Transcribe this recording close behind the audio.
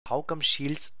how come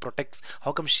shields protects,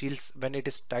 how come shields when it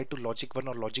is tied to logic 1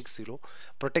 or logic 0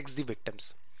 protects the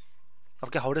victims.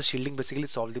 Okay, how does shielding basically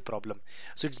solve the problem?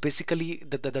 So it's basically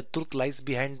the truth lies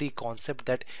behind the concept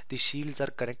that the shields are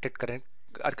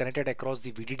connected across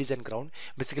the VDDs and ground.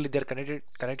 Basically they're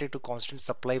connected to constant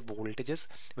supply voltages,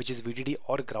 which is VDD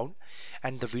or ground,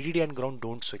 and the VDD and ground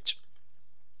don't switch.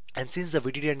 And since the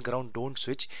VDD and ground don't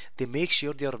switch, they make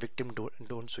sure their victim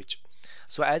don't switch.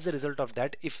 So as a result of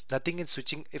that, if nothing is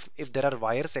switching, if there are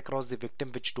wires across the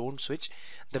victim which don't switch,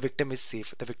 the victim is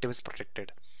safe, the victim is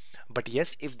protected. But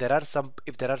yes, if there are some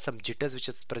jitters which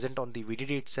is present on the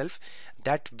VDD itself,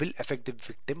 that will affect the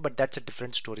victim, but that's a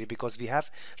different story, because we have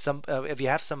some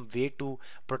way to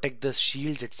protect the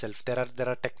shield itself. There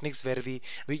are techniques where we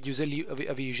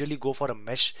usually go for a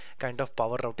mesh kind of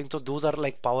power routing. So those are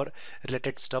like power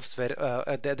related stuffs where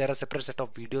there are separate set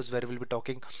of videos where we'll be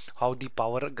talking how the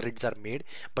power grids are made.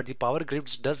 But the power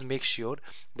grids does make sure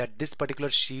that this particular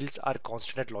shields are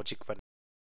constant at logic 1.